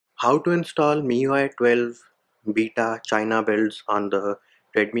How to install MIUI 12 beta China builds on the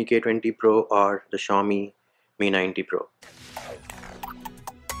Redmi K20 Pro or the Xiaomi Mi 90 Pro.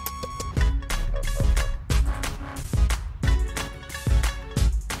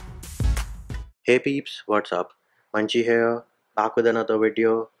 Hey peeps, what's up? Manchi here, back with another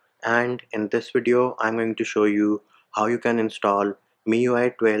video, and in this video I'm going to show you how you can install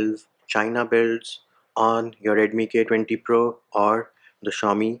MIUI 12 China builds on your Redmi K20 Pro or the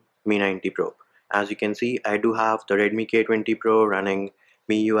Xiaomi Mi 90 Pro. As you can see, I do have the Redmi K20 Pro running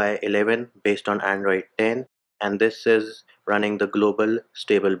MIUI 11 based on Android 10, and this is running the global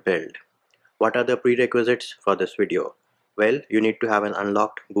stable build. What are the prerequisites for this video? Well, you need to have an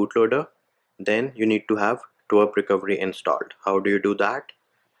unlocked bootloader. Then you need to have TWRP recovery installed. How do you do that?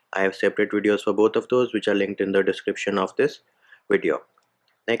 I have separate videos for both of those which are linked in the description of this video.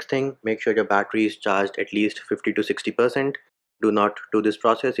 Next thing, make sure your battery is charged at least 50 to 60%. Do not do this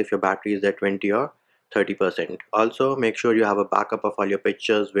process if your battery is at 20 or 30%. Also, make sure you have a backup of all your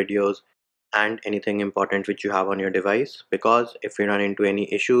pictures, videos, and anything important which you have on your device, because if you run into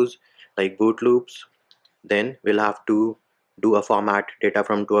any issues like boot loops, then we'll have to do a format data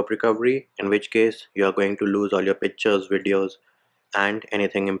from TWRP recovery, in which case you are going to lose all your pictures, videos, and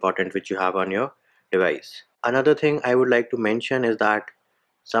anything important which you have on your device. Another thing I would like to mention is that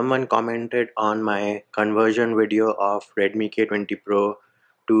someone commented on my conversion video of Redmi K20 Pro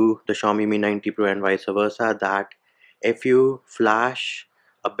to the Xiaomi Mi 90 Pro and vice versa, that if you flash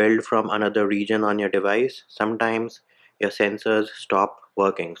a build from another region on your device, sometimes your sensors stop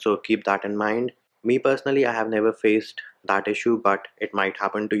working. So keep that in mind. Me personally, I have never faced that issue, but it might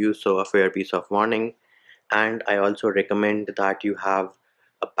happen to you, so a fair piece of warning. And I also recommend that you have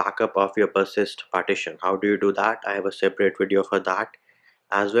a backup of your persist partition. How do you do that? I have a separate video for that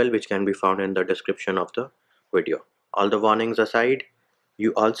as well, which can be found in the description of the video. All the warnings aside,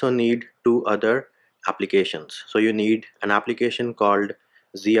 you also need two other applications. So you need an application called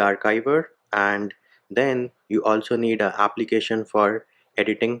Z Archiver, and then you also need an application for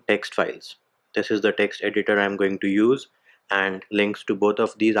editing text files. This is the text editor I'm going to use, and links to both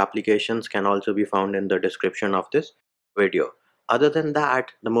of these applications can also be found in the description of this video. Other than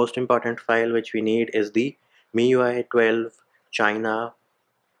that, the most important file which we need is the MIUI 12 China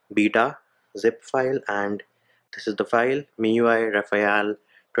beta zip file, and this is the file. MIUI Raphael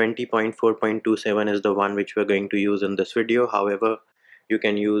 20.4.27 is the one which we're going to use in this video. However, you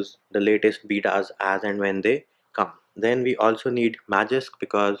can use the latest betas as and when they come. Then we also need Magisk,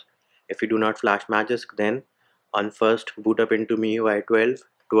 because if you do not flash Magisk, then on first boot up into MIUI 12,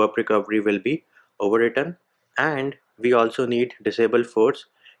 TWRP recovery will be overwritten. And we also need disable force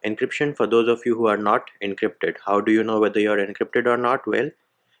encryption for those of you who are not encrypted. How do you know whether you're encrypted or not? Well,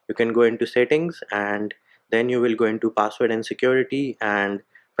 you can go into settings, and then you will go into password and security and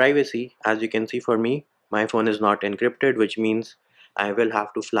privacy. As you can see, for me, my phone is not encrypted, which means I will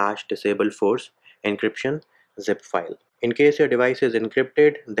have to flash disable force encryption zip file. In case your device is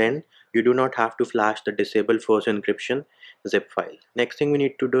encrypted, then you do not have to flash the disable force encryption zip file. Next thing we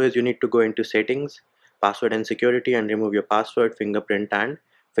need to do is you need to go into settings, password and security, and remove your password, fingerprint, and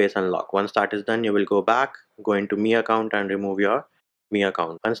face unlock. Once that is done, you will go back, go into Mi account and remove your Mi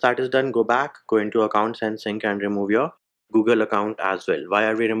account. Once that is done, go back, go into accounts and sync, and remove your Google account as well. Why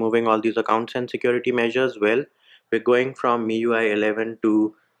are we removing all these accounts and security measures? Well, we're going from MIUI 11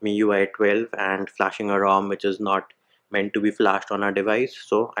 to MIUI 12 and flashing a ROM which is not meant to be flashed on our device.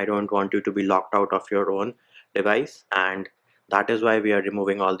 So I don't want you to be locked out of your own device, and that is why we are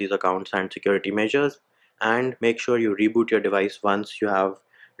removing all these accounts and security measures. And make sure you reboot your device once you have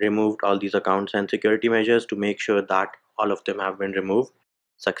removed all these accounts and security measures, to make sure that all of them have been removed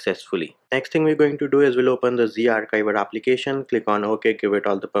successfully. Next thing we're going to do is we'll open the Z Archiver application, click on OK, give it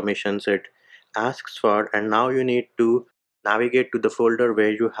all the permissions it asks for, and now you need to navigate to the folder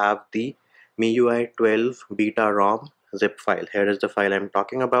where you have the MIUI 12 beta ROM zip file. Here is the file I'm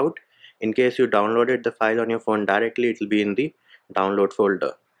talking about. In case you downloaded the file on your phone directly, it will be in the download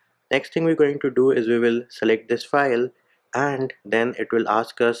folder. Next thing we're going to do is we will select this file, and then it will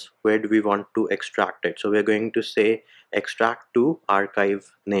ask us where do we want to extract it. So we're going to say extract to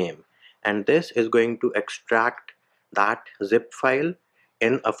archive name, and this is going to extract that zip file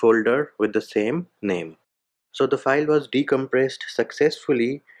in a folder with the same name. So the file was decompressed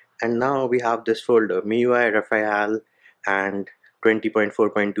successfully, and now we have this folder MIUI Raphael and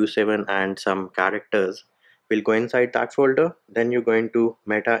 20.4.27 and some characters. We'll go inside that folder. Then you're going to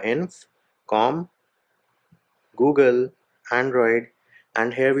metainf com Google Android,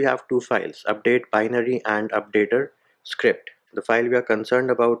 and here we have two files, update binary and updater script. The file we are concerned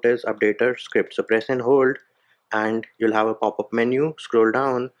about is updater script. So press and hold, and you'll have a pop-up menu. Scroll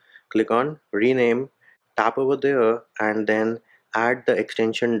down, click on rename, tap over there, and then add the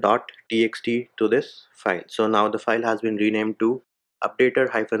extension .txt to this file. So now the file has been renamed to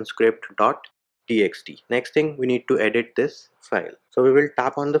updater-script.txt. Next thing, we need to edit this file. So we will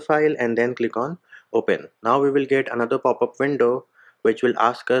tap on the file and then click on open. Now we will get another pop-up window which will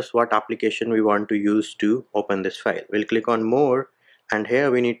ask us what application we want to use to open this file. We'll click on more, and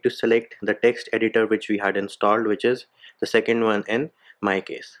here we need to select the text editor which we had installed, which is the second one in my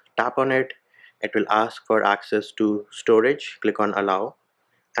case. Tap on it. It will ask for access to storage. Click on allow,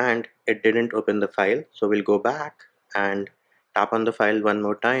 and it didn't open the file, so we'll go back and tap on the file one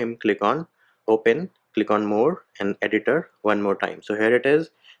more time, click on open, click on more and editor one more time. So here it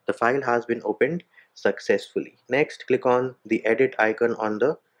is, the file has been opened successfully. Next, click on the edit icon on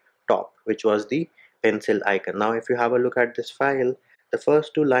the top, which was the pencil icon. Now if you have a look at this file, the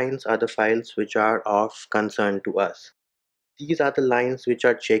first two lines are the files which are of concern to us. These are the lines which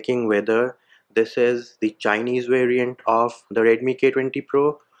are checking whether this is the Chinese variant of the Redmi K20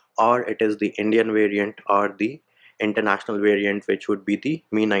 Pro, or it is the Indian variant or the international variant, which would be the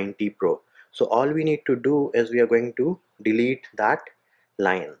Mi 90 Pro. So all we need to do is we are going to delete that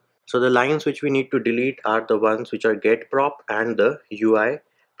line. So the lines which we need to delete are the ones which are get prop and the UI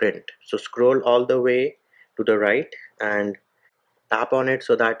print. So scroll all the way to the right and tap on it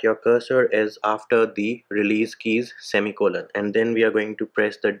so that your cursor is after the release keys semicolon, and then we are going to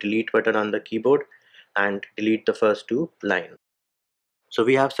press the delete button on the keyboard and delete the first two lines. So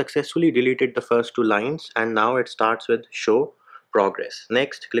we have successfully deleted the first two lines, and now it starts with show progress.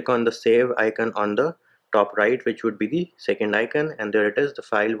 Next, click on the save icon on the top right, which would be the second icon, and there it is, the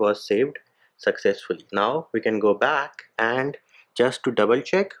file was saved successfully. Now we can go back, and just to double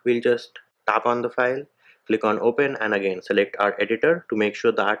check, we'll just tap on the file, click on open, and again select our editor to make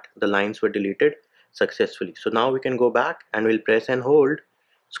sure that the lines were deleted successfully. So now we can go back and we'll press and hold,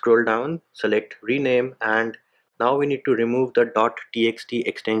 scroll down, select rename, and now we need to remove the .txt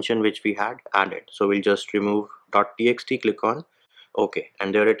extension which we had added. So we'll just remove .txt, click on OK,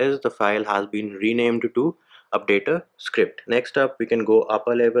 and there it is, the file has been renamed to updater script. Next up, we can go up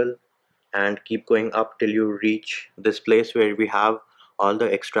a level and keep going up till you reach this place where we have all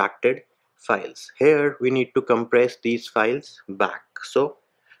the extracted files. Here we need to compress these files back. So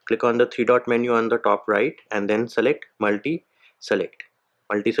click on the three dot menu on the top right and then select multi-select.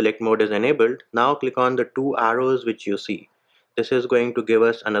 Multi-select mode is enabled. Now click on the two arrows which you see. This is going to give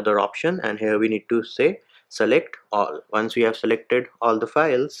us another option, and here we need to say select all. Once we have selected all the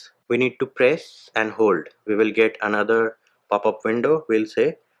files, we need to press and hold. We will get another pop-up window. We'll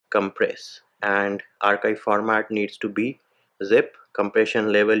say compress, and archive format needs to be zip.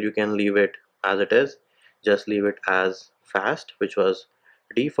 Compression level, you can leave it as it is, just leave it as fast, which was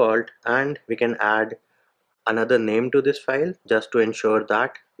default, and we can add another name to this file just to ensure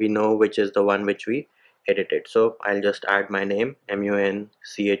that we know which is the one which we edited. So I'll just add my name,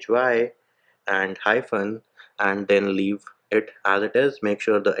 MUNCHY, and hyphen, and then leave it as it is. Make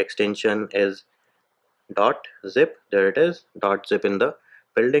sure the extension is dot zip. There it is, dot zip in the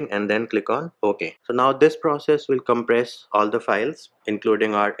building, and then click on OK. So now this process will compress all the files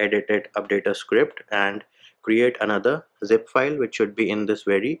including our edited updater script and create another zip file which should be in this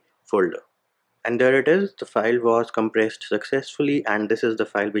very folder. And there it is, the file was compressed successfully, and this is the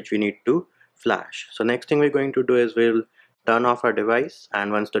file which we need to flash. So next thing we're going to do is we'll turn off our device,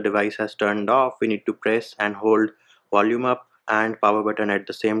 and once the device has turned off, we need to press and hold volume up and power button at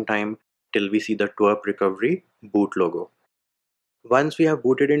the same time till we see the TWRP recovery boot logo. Once we have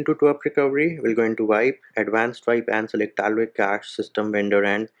booted into TWRP recovery, we'll go into wipe, advanced wipe, and select Alloy cache, system, vendor,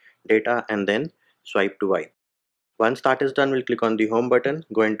 and data, and then swipe to wipe. Once that is done, we'll click on the home button,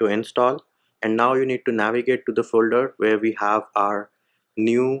 go into install, and now you need to navigate to the folder where we have our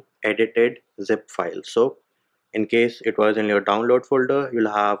new edited zip file. So in case it was in your download folder,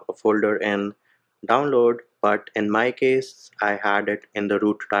 you'll have a folder in download, but in my case I had it in the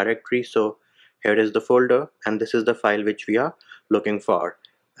root directory. So here is the folder, and this is the file which we are looking for.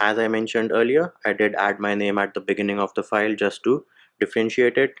 As I mentioned earlier, I did add my name at the beginning of the file just to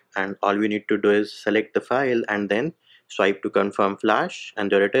differentiate it, and all we need to do is select the file and then swipe to confirm flash,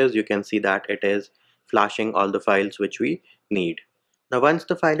 and there it is. You can see that it is flashing all the files which we need. Now once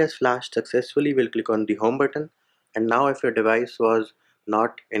the file is flashed successfully, we'll click on the home button, and now if your device was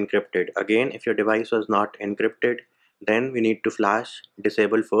not encrypted, again if your device was not encrypted, then we need to flash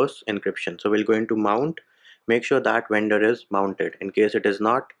disable force encryption. So we'll go into mount, make sure that vendor is mounted. In case it is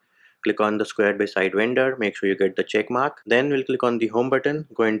not, click on the square beside vendor, make sure you get the check mark. Then we'll click on the home button,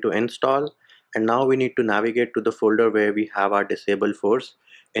 go into install, and now we need to navigate to the folder where we have our disable force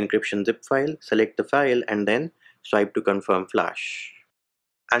encryption zip file, select the file, and then swipe to confirm flash.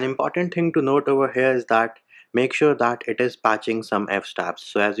 An important thing to note over here is that make sure that it is patching some fstabs.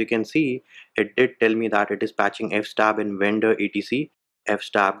 So as you can see, it did tell me that it is patching fstab in vendor etc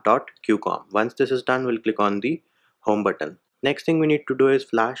fstab.qcom. Once this is done, we'll click on the home button. Next thing we need to do is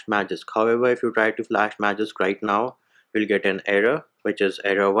flash Magisk. However, if you try to flash Magisk right now, we'll get an error, which is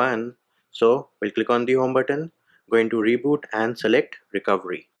error 1. So we'll click on the home button, going to reboot and select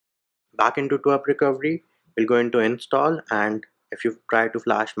recovery. Back into TWRP recovery, we'll go into install, and if you try to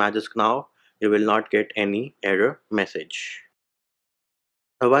flash Magisk now, you will not get any error message.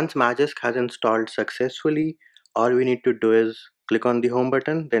 Now once Magisk has installed successfully, all we need to do is click on the home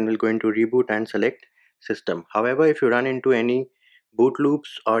button, then we'll go into reboot and select system. However, if you run into any boot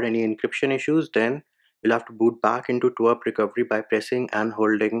loops or any encryption issues, then you'll have to boot back into TWRP recovery by pressing and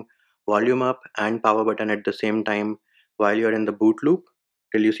holding volume up and power button at the same time while you're in the boot loop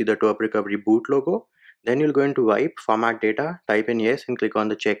till you see the TWRP recovery boot logo. Then you'll go into wipe, format data, type in yes, and click on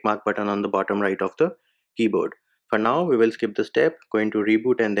the check mark button on the bottom right of the keyboard. For now, we will skip the step, going to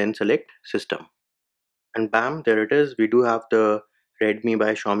reboot and then select system. And bam, there it is. We do have the Redmi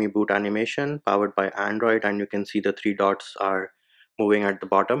by Xiaomi boot animation powered by Android, and you can see the three dots are moving at the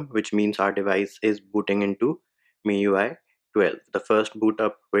bottom, which means our device is booting into MIUI 12. The first boot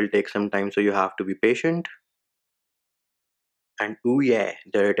up will take some time, so you have to be patient. And oh yeah,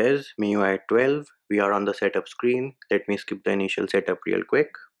 there it is, MIUI 12. We are on the setup screen. Let me skip the initial setup real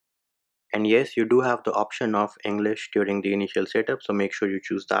quick. And yes, you do have the option of English during the initial setup, so make sure you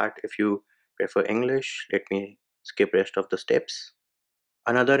choose that. If you prefer English, let me skip rest of the steps.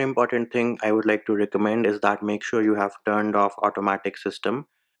 Another important thing I would like to recommend is that make sure you have turned off automatic system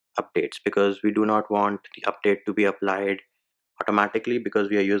updates, because we do not want the update to be applied automatically because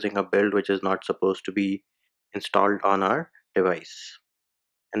we are using a build which is not supposed to be installed on our device.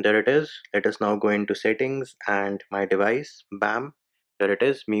 And there it is. Let us now go into settings and my device. Bam, there it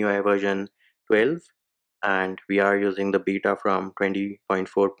is, MIUI version 12, and we are using the beta from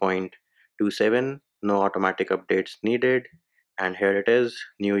 20.4.27. No automatic updates needed. And here it is,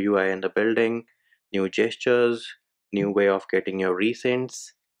 new UI in the building, new gestures, new way of getting your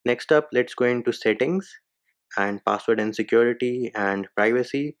recents. Next up, let's go into settings and password and security and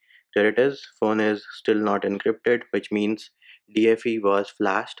privacy. There it is, phone is still not encrypted, which means DFE was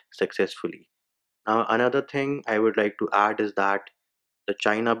flashed successfully. Now another thing I would like to add is that the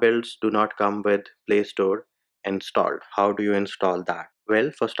China builds do not come with Play Store installed. How do you install that?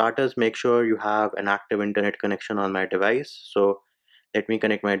 Well, for starters, make sure you have an active internet connection on my device. So let me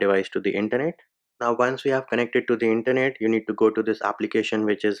connect my device to the internet. Now once we have connected to the internet, you need to go to this application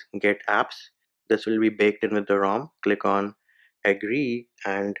which is Get Apps. This will be baked in with the ROM. Click on Agree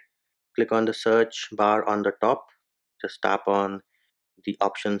and click on the search bar on the top. Just tap on the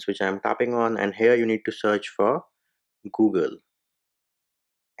options which I'm tapping on, and here you need to search for Google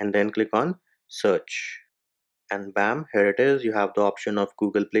and then click on search. And bam, here it is. You have the option of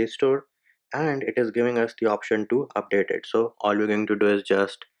Google Play Store, and it is giving us the option to update it. So all we're going to do is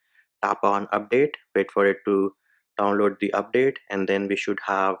just tap on update, wait for it to download the update, and then we should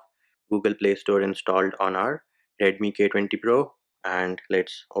have Google Play Store installed on our Redmi K20 Pro. And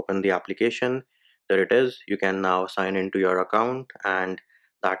let's open the application. There it is. You can now sign into your account, and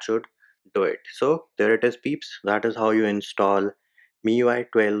that should do it. So there it is, peeps. That is how you install MIUI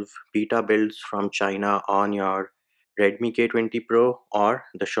 12 beta builds from China on your Redmi K20 Pro or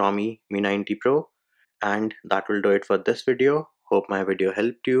the Xiaomi Mi 90 Pro. And that will do it for this video. Hope my video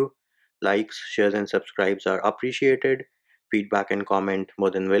helped you. Likes, shares and subscribes are appreciated. Feedback and comment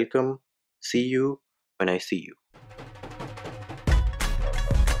more than welcome. See you when I see you.